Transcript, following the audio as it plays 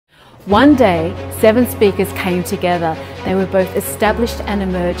One day, 7 speakers came together. They were both established and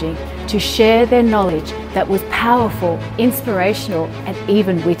emerging to share their knowledge that was powerful, inspirational, and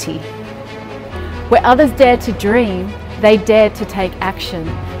even witty. Where others dared to dream, they dared to take action,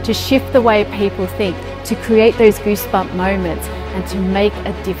 to shift the way people think, to create those goosebump moments, and to make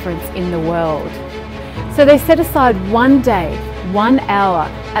a difference in the world. So they set aside one day, 1 hour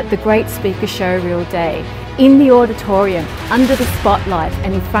at the Great Speaker Showreel Day, in the auditorium, under the spotlight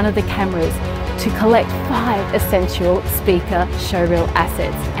and in front of the cameras, to collect 5 essential speaker showreel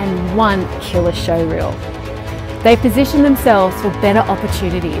assets and 1 killer showreel. They position themselves for better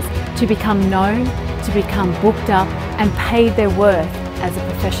opportunities, to become known, to become booked up and paid their worth as a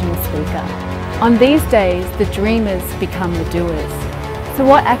professional speaker. On these days, the dreamers become the doers. So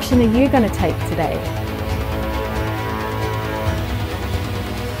what action are you going to take today?